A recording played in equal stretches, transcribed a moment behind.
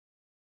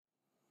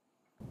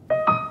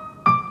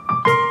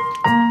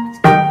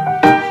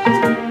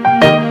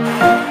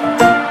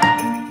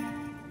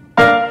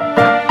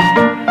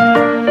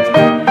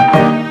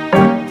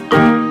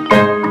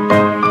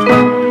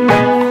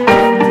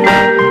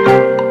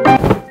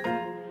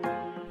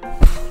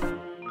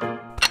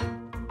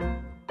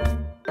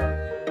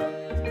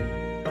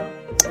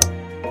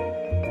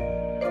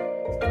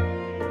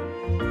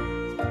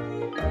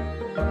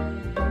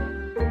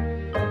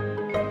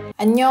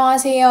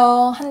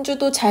안녕하세요. 한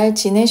주도 잘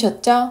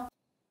지내셨죠?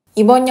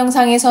 이번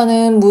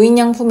영상에서는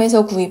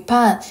무인양품에서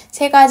구입한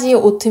 3가지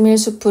오트밀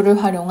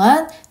수프를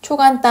활용한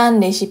초간단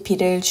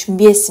레시피를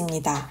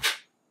준비했습니다.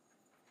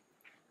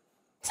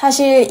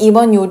 사실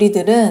이번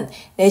요리들은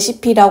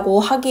레시피라고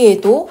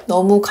하기에도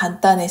너무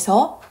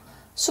간단해서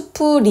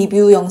수프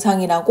리뷰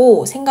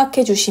영상이라고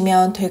생각해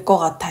주시면 될 것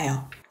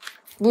같아요.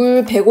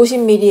 물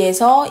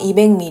 150ml에서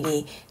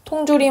 200ml,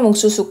 통조림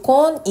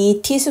옥수수콘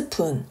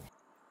 2티스푼,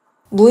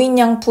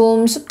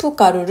 무인양품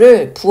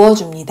수프가루를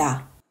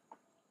부어줍니다.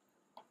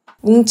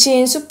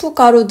 뭉친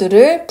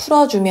수프가루들을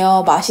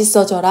풀어주며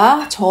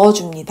맛있어져라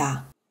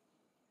저어줍니다.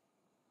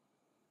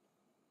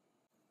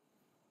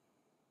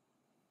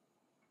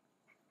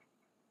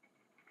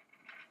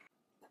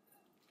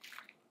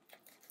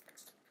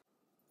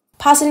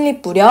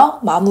 파슬리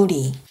뿌려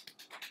마무리.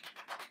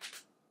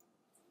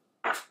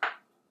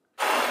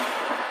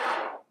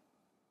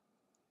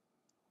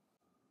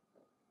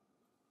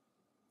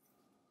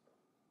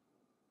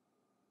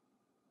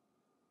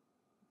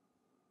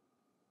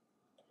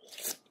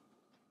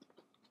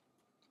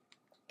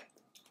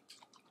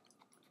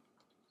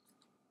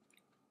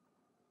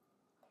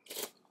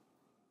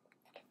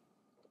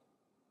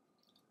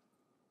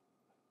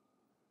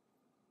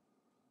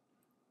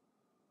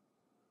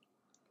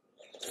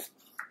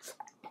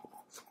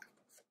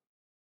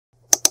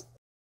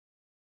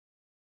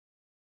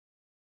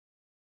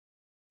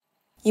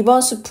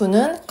 이번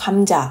수프는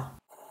감자.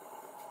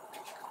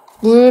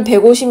 물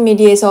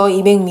 150ml에서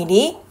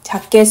 200ml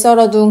작게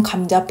썰어둔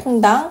감자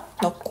퐁당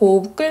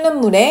넣고 끓는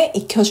물에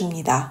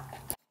익혀줍니다.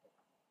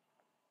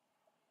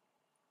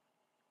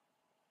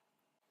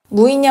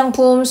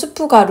 무인양품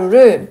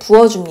수프가루를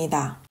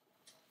부어줍니다.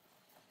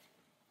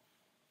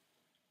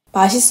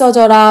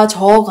 맛있어져라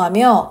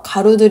저어가며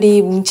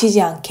가루들이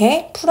뭉치지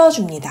않게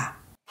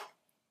풀어줍니다.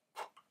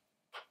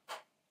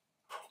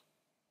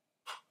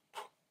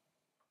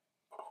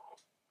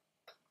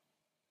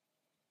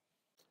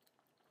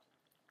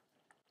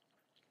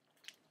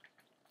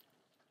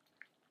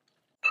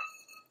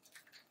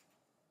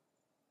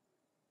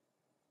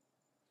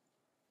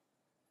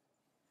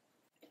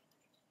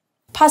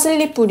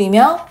 파슬리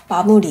뿌리며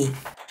마무리.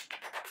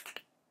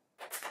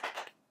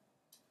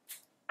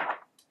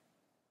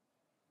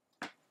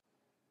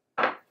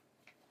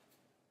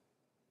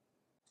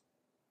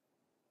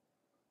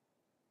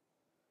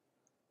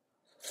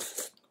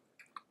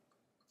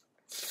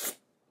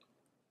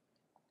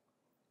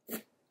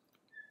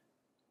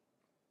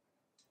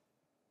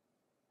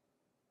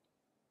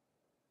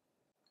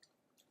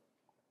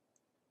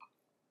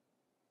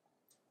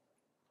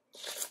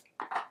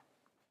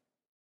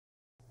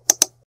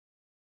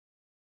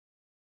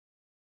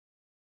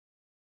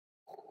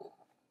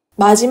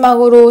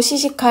 마지막으로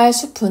시식할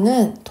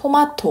수프는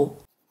토마토.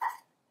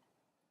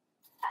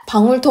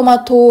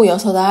 방울토마토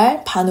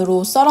 6알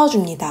반으로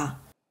썰어줍니다.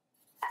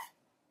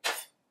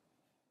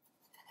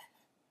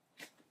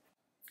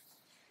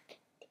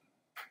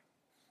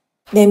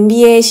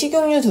 냄비에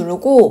식용유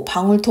두르고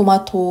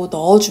방울토마토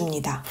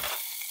넣어줍니다.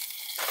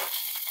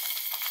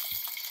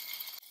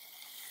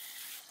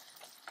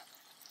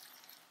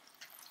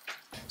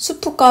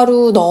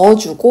 수프가루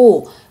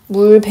넣어주고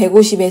물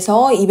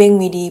 150에서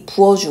 200ml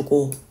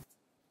부어주고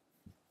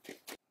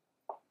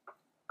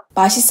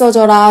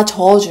맛있어져라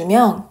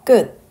저어주면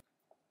끝!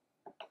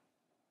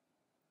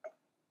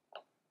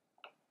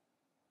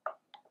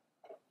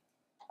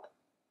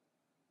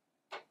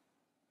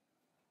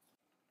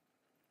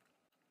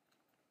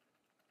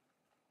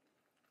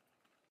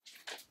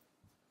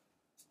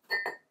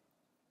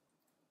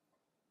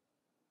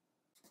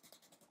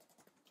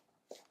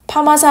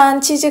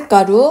 파마산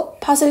치즈가루,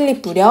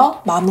 파슬리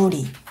뿌려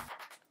마무리.